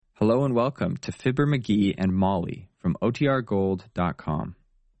Hello and welcome to Fibber McGee and Molly from OTRGold.com.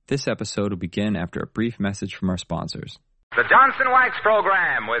 This episode will begin after a brief message from our sponsors. The Johnson Wax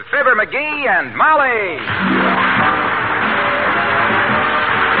Program with Fibber McGee and Molly.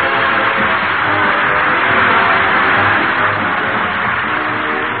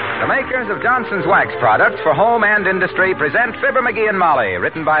 The makers of Johnson's Wax products for home and industry present Fibber McGee and Molly,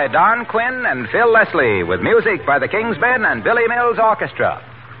 written by Don Quinn and Phil Leslie, with music by the King's Men and Billy Mills Orchestra.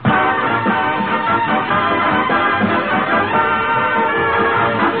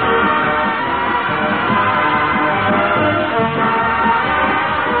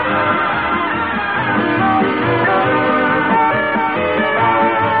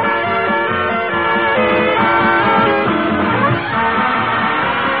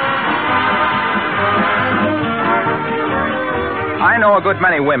 I know a good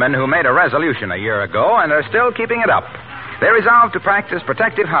many women who made a resolution a year ago and are still keeping it up. They resolved to practice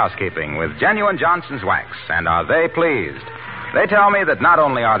protective housekeeping with genuine Johnson's Wax, and are they pleased? They tell me that not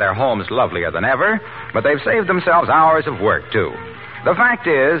only are their homes lovelier than ever, but they've saved themselves hours of work, too. The fact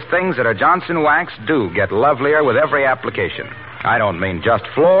is, things that are Johnson Wax do get lovelier with every application. I don't mean just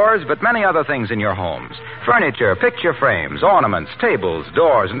floors, but many other things in your homes. Furniture, picture frames, ornaments, tables,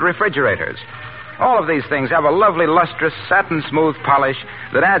 doors, and refrigerators. All of these things have a lovely, lustrous, satin-smooth polish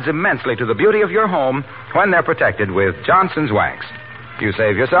that adds immensely to the beauty of your home when they're protected with Johnson's Wax. You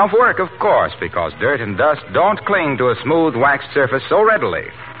save yourself work, of course, because dirt and dust don't cling to a smooth, waxed surface so readily.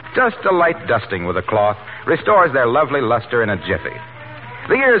 Just a light dusting with a cloth restores their lovely luster in a jiffy.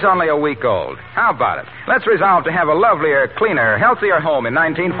 The year's only a week old. How about it? Let's resolve to have a lovelier, cleaner, healthier home in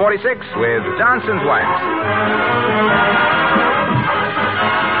 1946 with Johnson's Wax.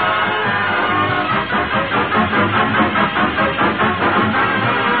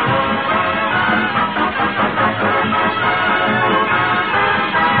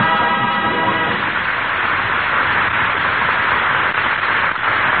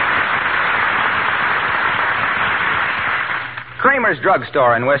 Kramer's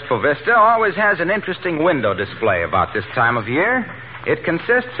Drugstore in Wistful Vista always has an interesting window display about this time of year. It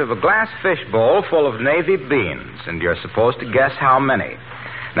consists of a glass fishbowl full of navy beans, and you're supposed to guess how many.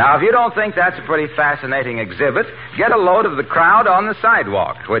 Now, if you don't think that's a pretty fascinating exhibit, get a load of the crowd on the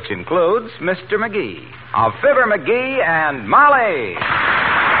sidewalk, which includes Mr. McGee of Fibber McGee and Molly.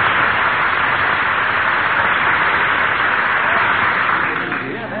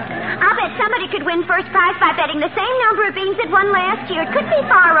 Somebody could win first prize by betting the same number of beans that won last year. It could be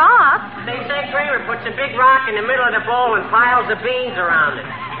far off. They say Kramer puts a big rock in the middle of the bowl and piles the beans around it.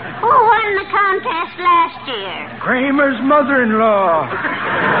 Who won the contest last year? Kramer's mother-in-law.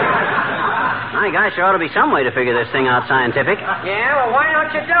 My gosh, there ought to be some way to figure this thing out scientific. Yeah, well, why don't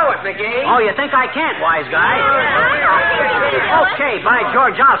you do it, McGee? Oh, you think I can't, wise guy? Okay, by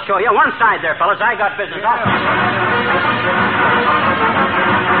George, I'll show you. One side there, fellas. I got business.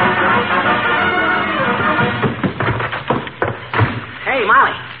 Hey,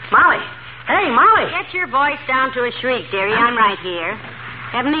 Molly. Molly. Hey, Molly. Get your voice down to a shriek, dearie. I'm right here.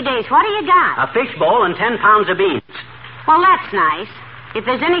 Heavenly days, what do you got? A fishbowl and 10 pounds of beans. Well, that's nice. If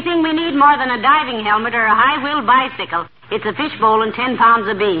there's anything we need more than a diving helmet or a high-wheel bicycle, it's a fishbowl and 10 pounds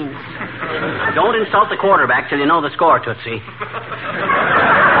of beans. Don't insult the quarterback till you know the score, Tootsie.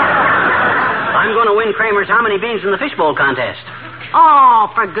 I'm going to win Kramer's how many beans in the fishbowl contest. Oh,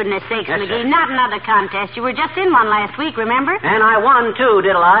 for goodness sakes, Yes, McGee, sir. not another contest. You were just in one last week, remember? And I won, too,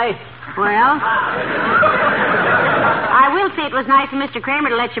 diddle I? Well, I will say it was nice of Mr. Kramer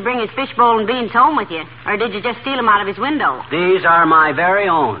to let you bring his fishbowl and beans home with you. Or did you just steal them out of his window? These are my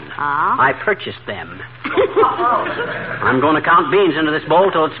very own. Oh? I purchased them. I'm going to count beans into this bowl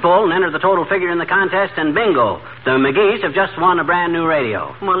till it's full and enter the total figure in the contest, and bingo. The McGees have just won a brand new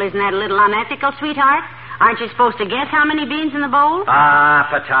radio. Well, isn't that a little unethical, sweetheart? Aren't you supposed to guess how many beans in the bowl? Ah,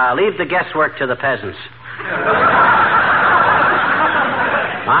 Pata, leave the guesswork to the peasants.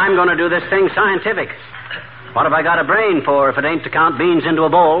 I'm going to do this thing scientific. What have I got a brain for if it ain't to count beans into a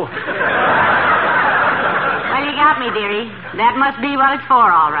bowl? Well, you got me, dearie. That must be what it's for,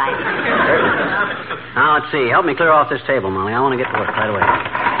 all right. Now, let's see. Help me clear off this table, Molly. I want to get to work right away.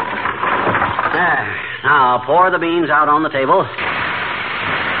 There. Now, pour the beans out on the table.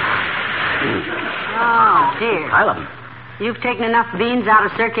 Oh, dear. I love them. You've taken enough beans out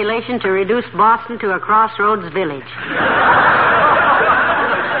of circulation to reduce Boston to a crossroads village.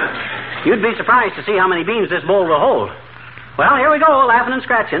 You'd be surprised to see how many beans this bowl will hold. Well, here we go, laughing and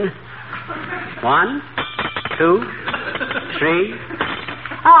scratching. 1, 2, 3.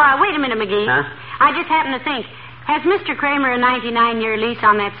 Oh, wait a minute, McGee. Huh? I just happened to think, has Mr. Kramer a 99-year lease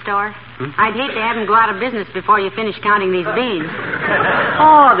on that store? I'd hate to have him go out of business before you finish counting these beans.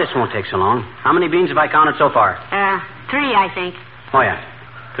 Oh, this won't take so long. How many beans have I counted so far? 3, I think. Oh, yeah.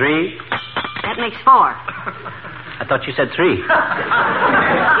 3. That makes 4. I thought you said 3.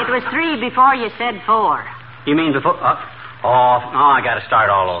 It was 3 before you said 4. You mean before... I got to start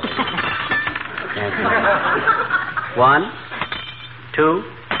all over. 1, 2,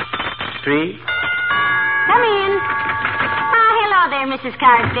 3. Come in. Hello there, Mrs.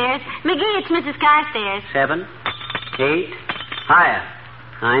 Carstairs. McGee, it's Mrs. Carstairs. 7, 8. Hiya.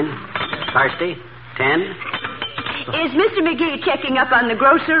 9. Carsty. 10. Is Mr. McGee checking up on the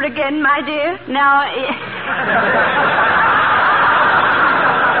grocer again, my dear? No.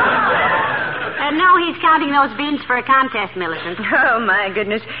 No, he's counting those beans for a contest, Millicent. Oh, my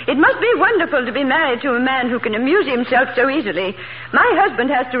goodness. It must be wonderful to be married to a man who can amuse himself so easily. My husband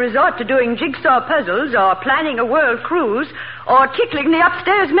has to resort to doing jigsaw puzzles or planning a world cruise or tickling the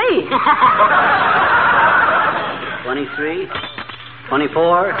upstairs maid. 23,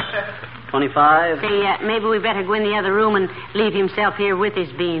 24, 25. Say, maybe we better go in the other room and leave himself here with his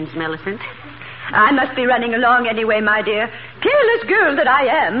beans, Millicent. I must be running along anyway, my dear. Careless girl that I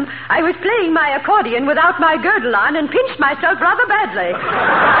am, I was playing my accordion without my girdle on and pinched myself rather badly.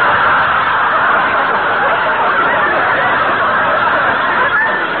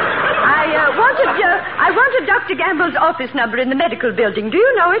 I wanted Dr. Gamble's office number in the medical building. Do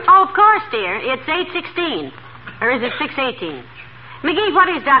you know it? Oh, of course, dear. It's 816. Or is it 618? McGee, what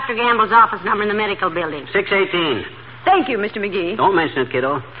is Dr. Gamble's office number in the medical building? 618. Thank you, Mr. McGee. Don't mention it,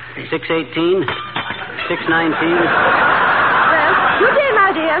 kiddo. 618, 619. Well, good day,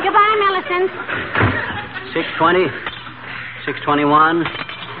 my dear. Goodbye, Millicent. 620, 621.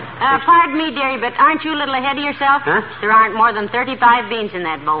 Pardon me, dearie, but aren't you a little ahead of yourself? Huh? There aren't more than 35 beans in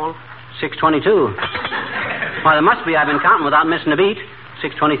that bowl. 622. Why, there must be. I've been counting without missing a beat.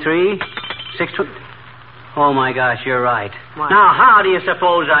 623, 620. Oh, my gosh, you're right. What? Now, how do you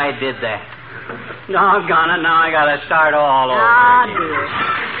suppose I did that? Doggone it, now I gotta start all over again. Dear.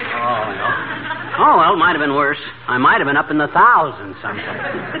 Oh, well, it might have been worse. I might have been up in the thousands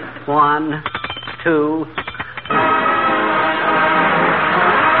sometime. 1, 2...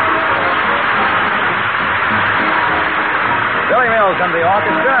 Billy Mills and the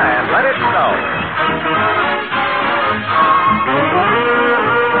orchestra, and Let It Snow.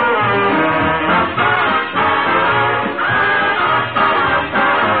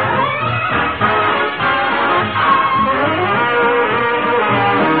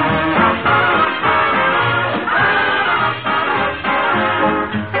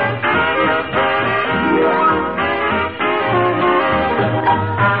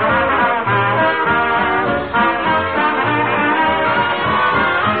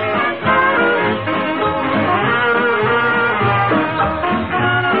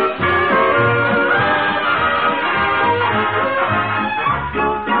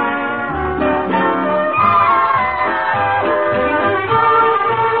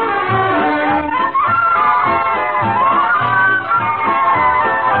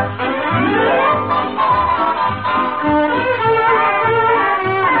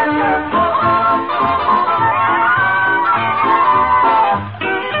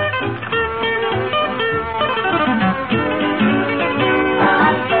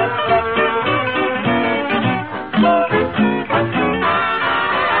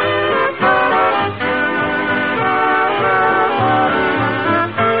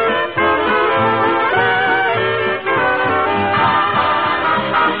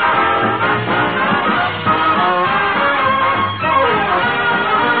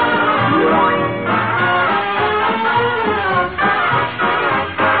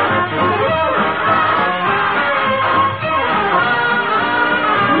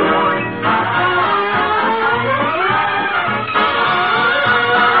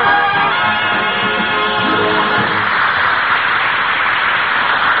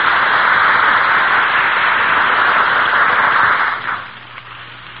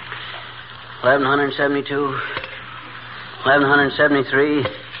 $1,172, 1,173,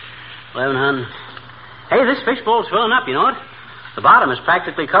 1,100. Hey, this fishbowl's filling up, you know it? The bottom is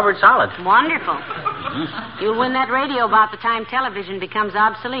practically covered solid. Wonderful. You'll win that radio about the time television becomes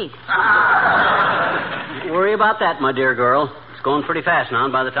obsolete. Don't worry about that, my dear girl. It's going pretty fast now,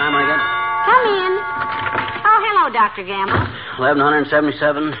 and by the time I get... Come in. Oh, hello, Dr. Gamble.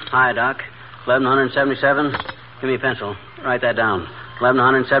 1,177. Hi, Doc. 1,177. Give me a pencil. Write that down.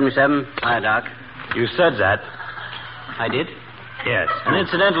 1,177. Hi, Doc. You said that. I did? Yes. And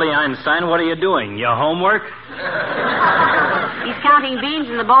incidentally, Einstein, what are you doing? Your homework? He's counting beans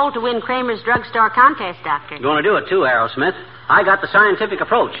in the bowl to win Kramer's drugstore contest, Doctor. Going to do it, too, Aerosmith. I got the scientific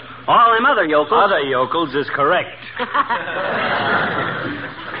approach. All them other yokels... Other yokels is correct.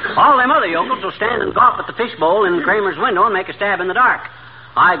 All them other yokels will stand and gawp at the fishbowl in Kramer's window and make a stab in the dark.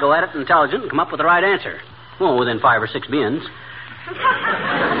 I go at it intelligent and come up with the right answer. Well, within 5 or 6 beans.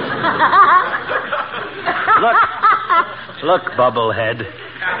 Look, Bubblehead.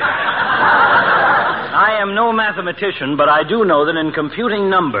 I am no mathematician, but I do know that in computing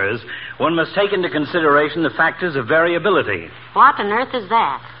numbers, one must take into consideration the factors of variability. What on earth is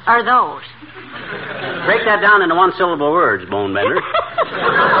that? Are those? Break that down into one-syllable words, Bonebender.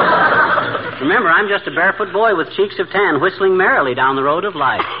 Remember, I'm just a barefoot boy with cheeks of tan whistling merrily down the road of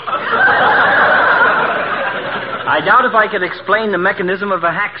life. I doubt if I could explain the mechanism of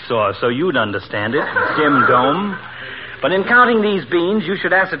a hacksaw so you'd understand it, Jim Dome. But in counting these beans, you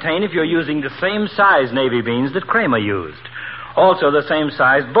should ascertain if you're using the same size navy beans that Kramer used. Also the same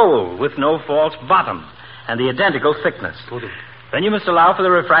size bowl with no false bottom and the identical thickness. Then you must allow for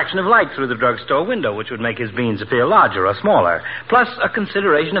the refraction of light through the drugstore window, which would make his beans appear larger or smaller, plus a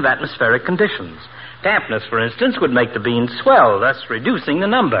consideration of atmospheric conditions. Dampness, for instance, would make the beans swell, thus reducing the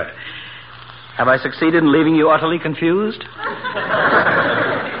number. Have I succeeded in leaving you utterly confused?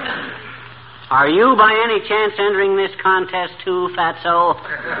 Are you, by any chance, entering this contest too, Fatso?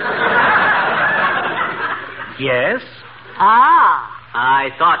 Yes. Ah.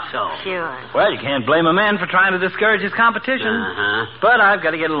 I thought so. Sure. Well, you can't blame a man for trying to discourage his competition. Uh-huh. But I've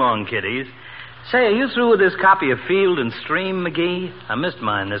got to get along, kiddies. Say, are you through with this copy of Field and Stream, McGee? I missed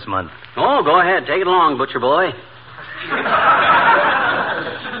mine this month. Oh, go ahead. Take it along, butcher boy.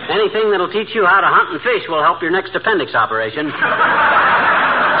 Anything that'll teach you how to hunt and fish will help your next appendix operation.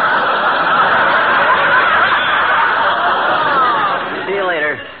 See you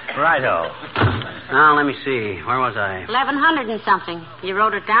later. Righto. Now, let me see. Where was I? 1,100 and something. You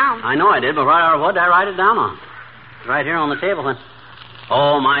wrote it down. I know I did, but what did I write it down on? It's right here on the table.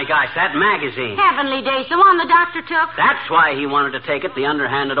 Oh, my gosh, that magazine. Heavenly days, the one the doctor took. That's why he wanted to take it, the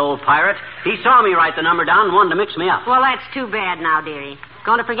underhanded old pirate. He saw me write the number down and wanted to mix me up. Well, that's too bad now, dearie.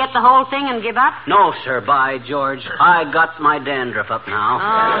 Going to forget the whole thing and give up? No, sir, by George. I got my dandruff up now.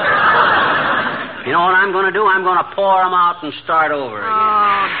 Oh. You know what I'm going to do? I'm going to pour them out and start over again.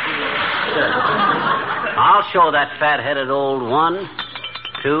 Oh, dear. I'll show that fat-headed old 1,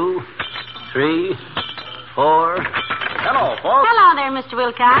 2, 3, 4. Hello, folks. Hello there, Mr.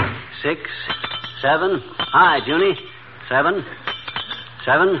 Wilcox. 6, 7. Hi, Junie. 7.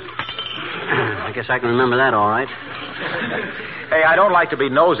 I guess I can remember that all right. Hey, I don't like to be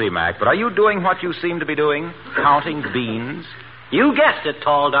nosy, Mac, but are you doing what you seem to be doing? Counting beans? You guessed it,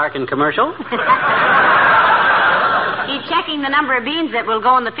 tall, dark, and commercial. He's checking the number of beans that will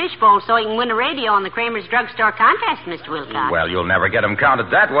go in the fishbowl so he can win a radio on the Kramer's drugstore contest, Mr. Wilcox. Well, you'll never get them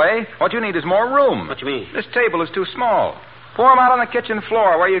counted that way. What you need is more room. What you mean? This table is too small. Pour them out on the kitchen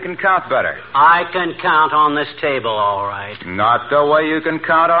floor where you can count better. I can count on this table, all right. Not the way you can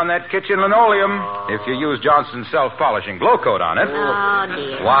count on that kitchen linoleum if you use Johnson's self-polishing glow coat on it. Oh,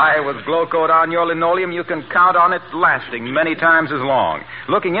 dear. Why, with glow coat on your linoleum, you can count on it lasting many times as long,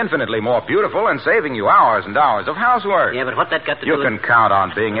 looking infinitely more beautiful and saving you hours and hours of housework. Yeah, but what that got to do You with... can count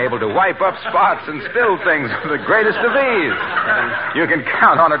on being able to wipe up spots and spill things with the greatest of ease. You can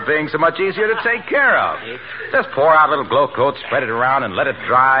count on it being so much easier to take care of. Just pour out a little glow coat, spread it around, and let it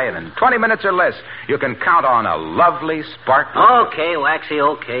dry, and in 20 minutes or less, you can count on a lovely, sparkling... Okay, Waxy,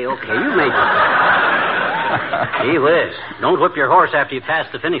 okay. You made it. Gee whiz. Don't whip your horse after you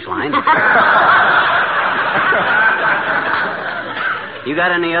pass the finish line. You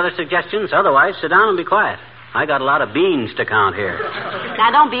got any other suggestions? Otherwise, sit down and be quiet. I got a lot of beans to count here.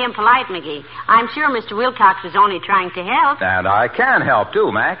 Now, don't be impolite, McGee. I'm sure Mr. Wilcox was only trying to help. And I can help, too,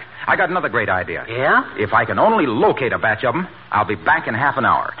 Mac. I got another great idea. Yeah? If I can only locate a batch of them, I'll be back in half an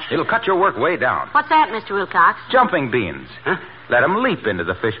hour. It'll cut your work way down. What's that, Mr. Wilcox? Jumping beans. Huh? Let them leap into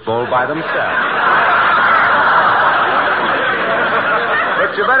the fishbowl by themselves.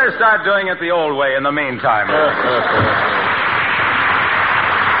 But you better start doing it the old way in the meantime.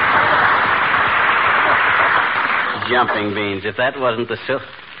 Jumping beans. If that wasn't the silk...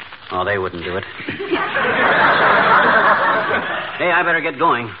 Oh, they wouldn't do it. Hey, I better get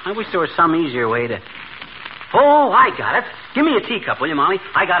going. I wish there was some easier way to... Oh, I got it. Give me a teacup, will you, Molly?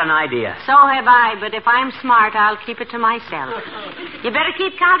 I got an idea. So have I, but if I'm smart, I'll keep it to myself. You better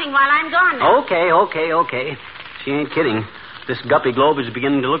keep counting while I'm gone now. Okay. She ain't kidding. This guppy globe is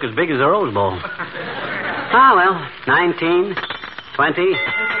beginning to look as big as a Rose Bowl. Ah, well, 19, 20.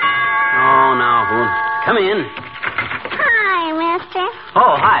 Oh, now, who? Come in. Hi, mister.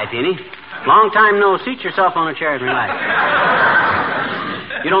 Oh, hi, Teeny. Long time no. Seat yourself on a chair and relax.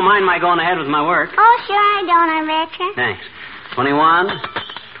 You don't mind my going ahead with my work? Oh, sure I don't, I betcha. Thanks. 21,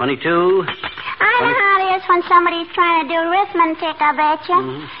 22... I know how it is when somebody's trying to do arithmetic, I betcha.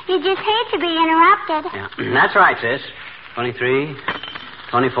 You just hate to be interrupted. Yeah, that's right, sis. 23,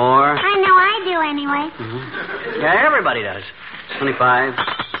 24... I know I do anyway. Yeah, everybody does. 25,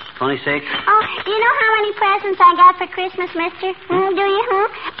 26... Oh, you know how many presents I got for Christmas, mister? Do you,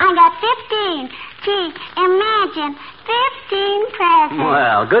 I got 15. Gee, imagine, 15 presents.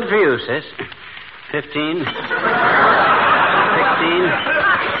 Well, good for you, sis. 15, 16,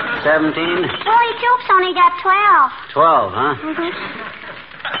 17... Boy, Jokes only got 12. 12, huh?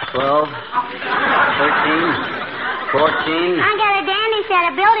 12, 13, 14... I got a dandy set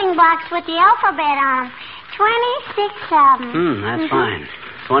of building blocks with the alphabet on them. 26 of them. That's fine.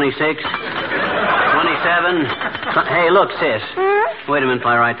 26, 27... Hey, look, sis. Wait a minute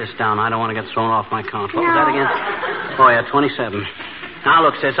while I write this down. I don't want to get thrown off my count. What was that again? Oh, yeah, 27. Now,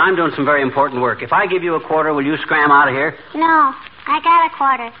 look, sis, I'm doing some very important work. If I give you a quarter, will you scram out of here? No, I got a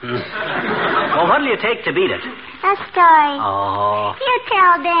quarter. Well, what'll you take to beat it? A story. Oh. You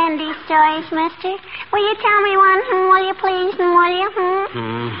tell dandy stories, mister. Will you tell me one, will you please, will you?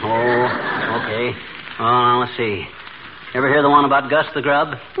 Oh, okay. Now, let's see. Ever hear the one about Gus the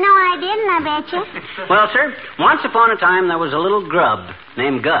Grub? No, I didn't, I betcha. Well, sir, once upon a time there was a little grub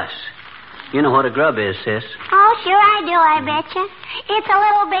named Gus. You know what a grub is, sis? Oh, sure I do, I betcha. It's a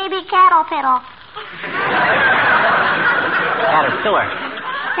little baby caterpillar. Caterpillar.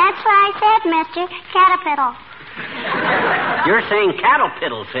 That's what I said, mister. Caterpillar. You're saying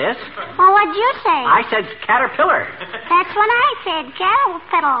caterpillar, sis. Well, what'd you say? I said caterpillar. That's what I said,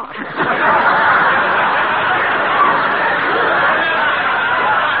 caterpillar.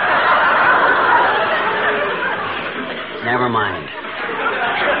 Never mind.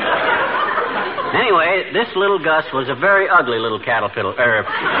 Anyway, this little Gus was a very ugly little caterpillar.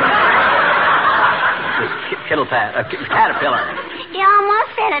 Caterpillar. You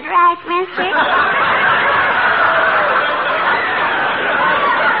almost said it right, mister.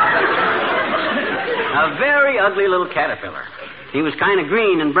 A very ugly little caterpillar. He was kind of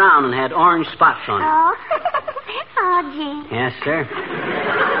green and brown and had orange spots on him. Oh. Oh, gee. Yes, sir.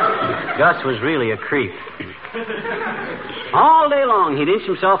 Gus was really a creep. All day long, he'd inch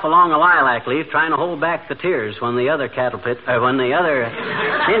himself along a lilac leaf trying to hold back the tears when the other when the other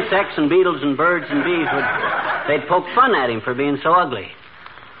insects and beetles and birds and bees they'd poke fun at him for being so ugly.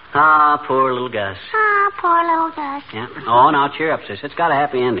 Ah, poor little Gus. Ah, poor little Gus. Yeah. Oh, now cheer up, sis. It's got a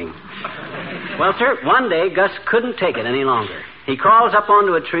happy ending. Well, sir, one day Gus couldn't take it any longer. He crawls up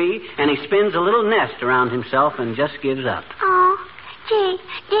onto a tree and he spins a little nest around himself and just gives up. Oh, gee,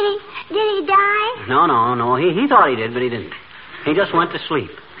 did he die? No. He thought he did, but he didn't. He just went to sleep.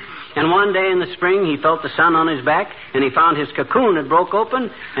 And one day in the spring, he felt the sun on his back, and he found his cocoon had broke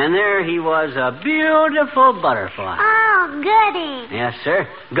open, and there he was, a beautiful butterfly. Oh, goody. Yes, sir.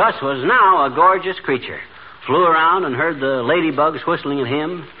 Gus was now a gorgeous creature. Flew around and heard the ladybugs whistling at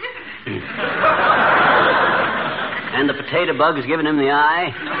him. And the potato bugs giving him the eye.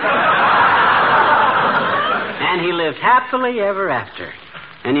 And he lived happily ever after.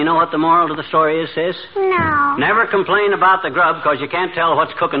 And you know what the moral to the story is, sis? No. Never complain about the grub, because you can't tell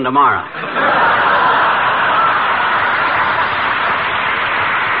what's cooking tomorrow.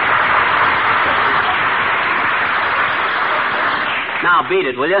 Now, beat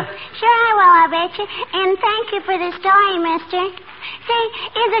it, will you? Sure I will, I betcha. And thank you for the story, mister. Say,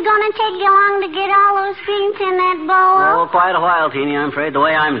 is it going to take you long to get all those beans in that bowl? Oh, quite a while, Teeny, I'm afraid, the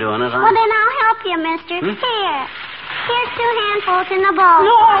way I'm doing it. Well, then I'll help you, mister. Here. Here's 2 handfuls in the bowl.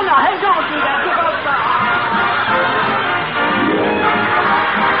 No, hey, don't do that. Give us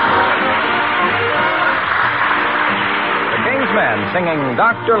The King's Men singing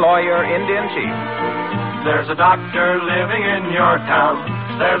Dr. Lawyer, Indian Chief. There's a doctor living in your town.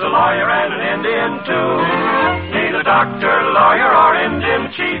 There's a lawyer and an Indian, too. Neither doctor, lawyer, or Indian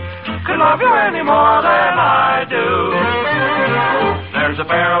chief could love you any more than I do. There's a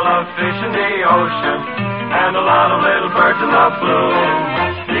barrel of fish in the ocean and a lot of little birds in the blue.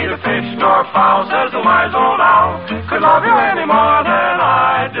 Neither fish nor fowl, says the wise old owl, could love you any more than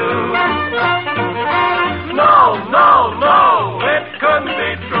I do. No, it couldn't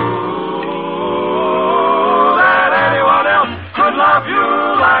be true that anyone else could love you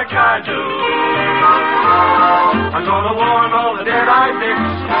like I do. I'm gonna warn all the dead-eyed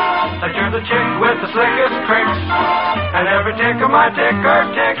dicks that you're the chick with the slickest tricks, and every tick of my ticker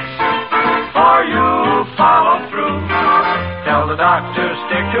ticks for you follow through. Tell the doctor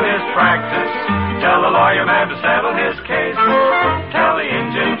stick to his practice. Tell the lawyer man to settle his case. Tell the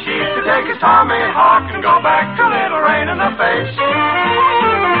Indian chief to take his Tommy Hawk and go back to Little Rain in the Face.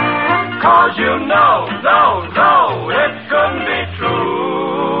 'cause you know, it couldn't be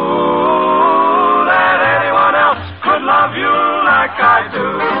true that anyone else could love you like I do.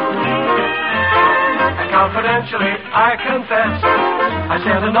 And confidentially, I confess, I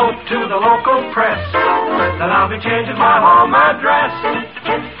sent a note to the local press that I'll be changing my home address,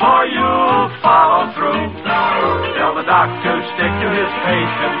 for you'll follow through. Tell the doc to stick to his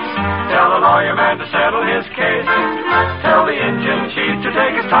patients. Tell the lawyer man to settle his case. Tell the engine chief to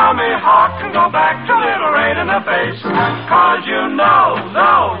take his Tommy Hawk and go back to Little Rain in the face. 'Cause you know,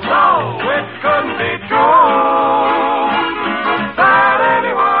 it couldn't be true that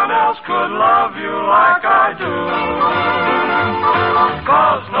anyone else could love you like I do.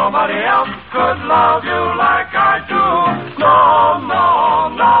 'Cause nobody else could love you like I do. No, no,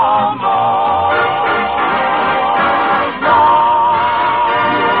 no, no, no.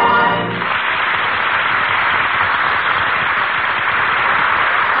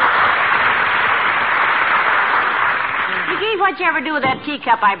 McGee, what'd you ever do with that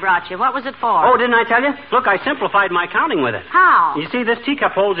teacup I brought you? What was it for? Oh, didn't I tell you? Look, I simplified my counting with it. How? You see, this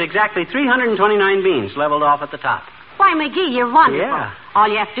teacup holds exactly 329 beans leveled off at the top. Why, McGee, you're wonderful. Yeah. All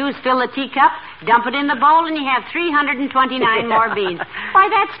you have to do is fill the teacup, dump it in the bowl, and you have 329 more beans. Why,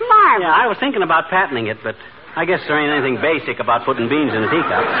 that's marvelous. Yeah, I was thinking about patenting it, but I guess there ain't anything basic about putting beans in a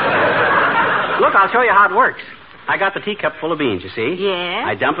teacup. Look, I'll show you how it works. I got the teacup full of beans, you see? Yeah.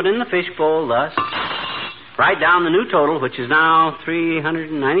 I dump it in the fish bowl, thus. Write down the new total, which is now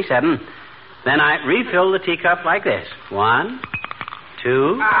 397. Then I refill the teacup like this. 1,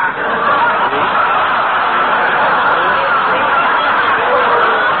 2, 3.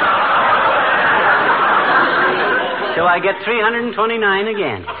 So I get 329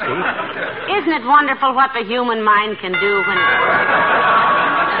 again, see? Isn't it wonderful what the human mind can do when...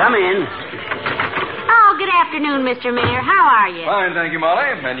 Come in. Oh, good afternoon, Mr. Mayor. How are you? Fine, thank you, Molly.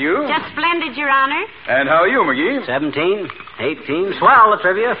 And you? Just splendid, Your Honor. And how are you, McGee? 17, 18, swell, the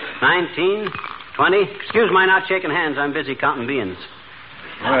trivia. 19, 20. Excuse my not shaking hands. I'm busy counting beans.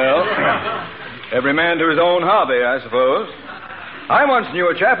 Well, every man to his own hobby, I suppose. I once knew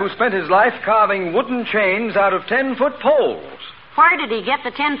a chap who spent his life carving wooden chains out of 10-foot poles. Where did he get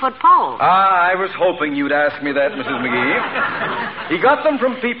the 10-foot pole? I was hoping you'd ask me that, Mrs. McGee. He got them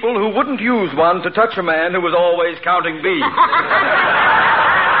from people who wouldn't use one to touch a man who was always counting beans.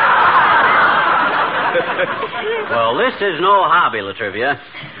 Well, this is no hobby, Latrivia.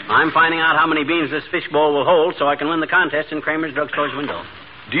 I'm finding out how many beans this fishbowl will hold so I can win the contest in Kramer's drugstore's window.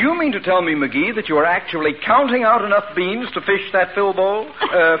 Do you mean to tell me, McGee, that you are actually counting out enough beans to fill that fish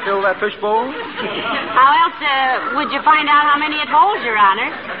bowl? How else would you find out how many it holds, Your Honor?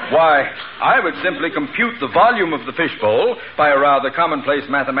 Why, I would simply compute the volume of the fish bowl by a rather commonplace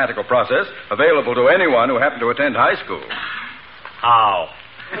mathematical process available to anyone who happened to attend high school. How?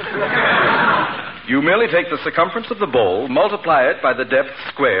 You merely take the circumference of the bowl, multiply it by the depth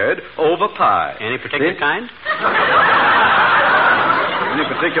squared over pi. Any particular kind? Any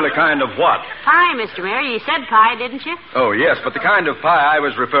particular kind of what? Pie, Mr. Mayor. You said pie, didn't you? Oh, yes, but the kind of pie I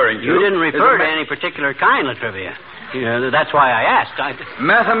was referring to... You didn't refer to any particular kind, Latrivia. That's why I asked.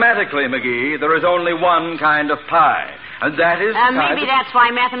 Mathematically, McGee, there is only one kind of pie. And that is... Maybe that's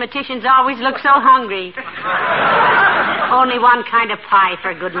why mathematicians always look so hungry. Only one kind of pie,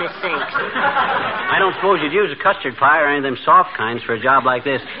 for goodness sakes. I don't suppose you'd use a custard pie or any of them soft kinds for a job like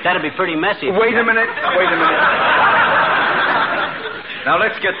this. That'd be pretty messy. Wait a minute. Now,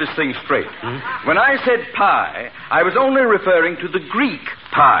 let's get this thing straight. When I said pie, I was only referring to the Greek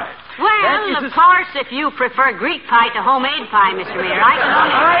pie. Well, of course, if you prefer Greek pie to homemade pie, Mr. Mayor, I can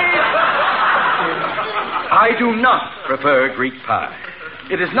only... I do not prefer Greek pie.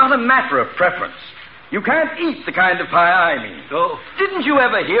 It is not a matter of preference. You can't eat the kind of pie I mean. Oh. Didn't you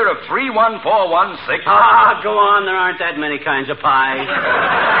ever hear of 31416? Go on. There aren't that many kinds of pies.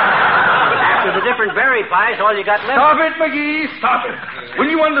 After the different berry pies, all you got left... Stop it, McGee, stop it. Will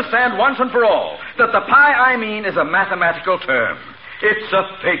you understand once and for all that the pie I mean is a mathematical term? It's a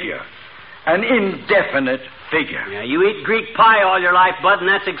figure. An indefinite figure. Yeah, you eat Greek pie all your life, Bud, and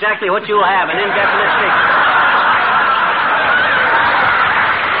that's exactly what you'll have, an indefinite figure.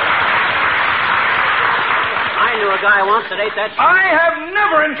 I knew a guy once that ate that... I have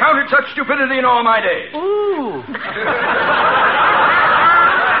never encountered such stupidity in all my days. Ooh.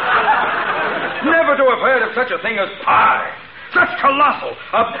 Never to have heard of such a thing as pie. Such colossal,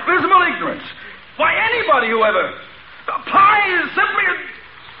 abysmal ignorance. Why, anybody who ever... Pie is simply...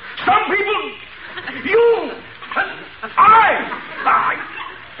 Some people... You...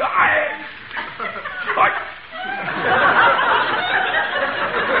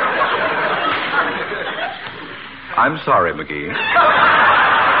 I'm sorry, McGee.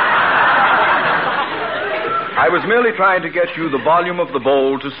 I was merely trying to get you the volume of the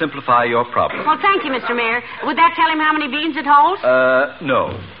bowl to simplify your problem. Well, thank you, Mr. Mayor. Would that tell him how many beans it holds? No.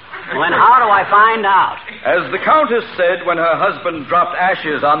 When how do I find out? As the Countess said when her husband dropped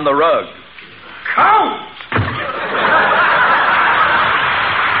ashes on the rug. Count!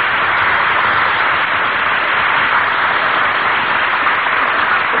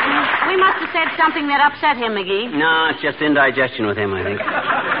 We must have said something that upset him, McGee. No, it's just indigestion with him, I think.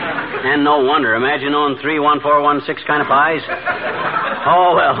 And no wonder. Imagine owning 3, 1, 4, 1, 6 kind of pies.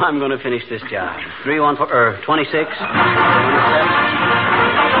 Oh, well, I'm going to finish this job. 3, 1, 4, 26, 27.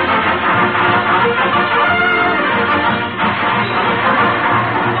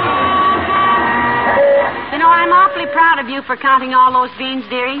 You know, I'm awfully proud of you for counting all those beans,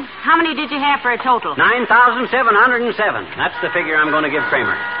 dearie. How many did you have for a total? 9,707. That's the figure I'm going to give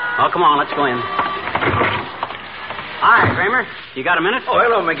Kramer. Oh, come on, let's go in. Hi, Kramer. You got a minute? Oh,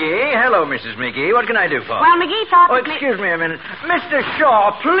 hello, McGee. Hello, Mrs. McGee. What can I do for you? Well, McGee thought... Oh, excuse me a minute. Mr.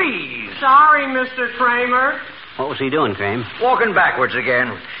 Shaw, please. Sorry, Mr. Kramer. What was he doing, Kramer? Walking backwards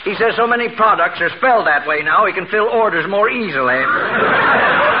again. He says so many products are spelled that way now he can fill orders more easily.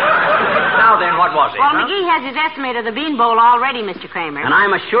 Now then, what was it? Well, McGee has his estimate of the bean bowl already, Mr. Kramer. And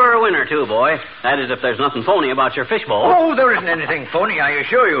I'm a sure winner, too, boy. That is, if there's nothing phony about your fish bowl. Oh, there isn't anything phony, I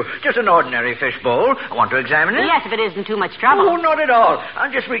assure you. Just an ordinary fish bowl. I want to examine it. Yes, if it isn't too much trouble. Oh, not at all.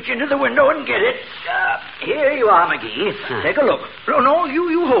 I'll just reach into the window and get it. Here you are, McGee. Take a look. No,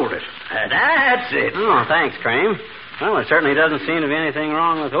 you hold it. That's it. Oh, thanks, Kramer. Well, there certainly doesn't seem to be anything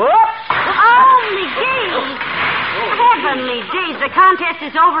wrong with... Oh, McGee! Heavenly days, the contest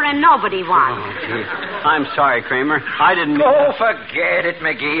is over and nobody won. Oh, gee. I'm sorry, Kramer. I didn't mean... Oh, forget it,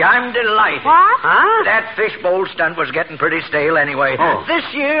 McGee. I'm delighted. What? Huh? That fishbowl stunt was getting pretty stale anyway. Oh. This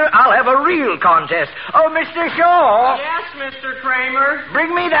year, I'll have a real contest. Oh, Mr. Shaw. Yes, Mr. Kramer.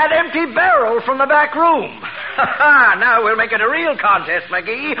 Bring me that empty barrel from the back room. Now we'll make it a real contest,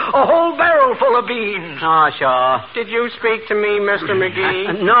 McGee. A whole barrel full of beans. Oh, Shaw. Did you speak to me, Mr.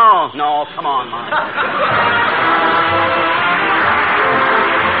 McGee? No, come on, Mom.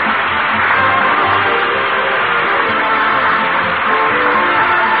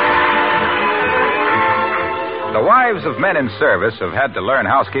 The wives of men in service have had to learn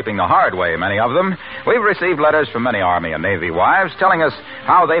housekeeping the hard way, many of them. We've received letters from many Army and Navy wives telling us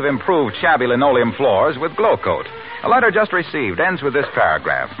how they've improved shabby linoleum floors with Glow Coat. A letter just received ends with this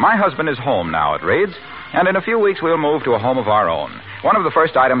paragraph. My husband is home now, it reads, and in a few weeks we'll move to a home of our own. One of the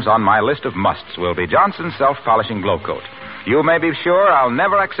first items on my list of musts will be Johnson's self-polishing Glow Coat. You may be sure I'll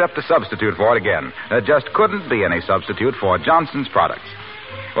never accept a substitute for it again. There just couldn't be any substitute for Johnson's products.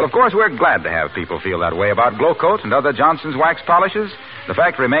 Well, of course, we're glad to have people feel that way about Glow Coat and other Johnson's wax polishes. The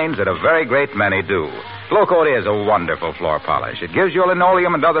fact remains that a very great many do. Glow Coat is a wonderful floor polish. It gives your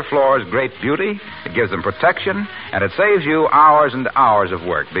linoleum and other floors great beauty, it gives them protection, and it saves you hours and hours of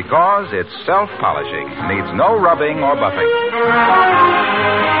work because it's self-polishing, needs no rubbing or buffing.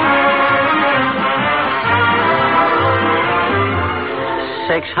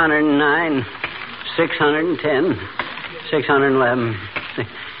 609, 610, 611.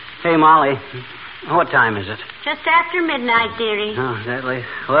 Hey, Molly, what time is it? Just after midnight, dearie. Oh, is that late?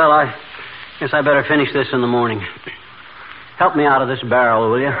 Well, I guess I better finish this in the morning. Help me out of this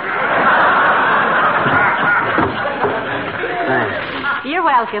barrel, will you? Thanks. You're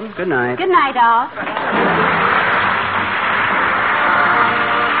welcome. Good night. Good night, all.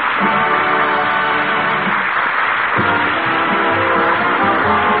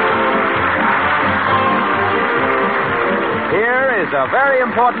 A very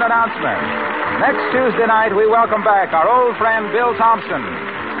important announcement. Next Tuesday night, we welcome back our old friend Bill Thompson.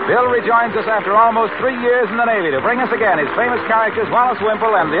 Bill rejoins us after almost 3 years in the Navy to bring us again his famous characters Wallace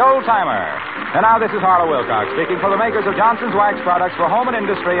Wimple and the Old Timer. And now this is Harlow Wilcox speaking for the makers of Johnson's Wax Products for Home and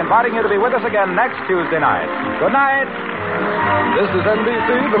Industry, inviting you to be with us again next Tuesday night. Good night. This is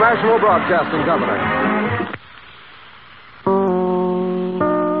NBC, the National Broadcasting Company.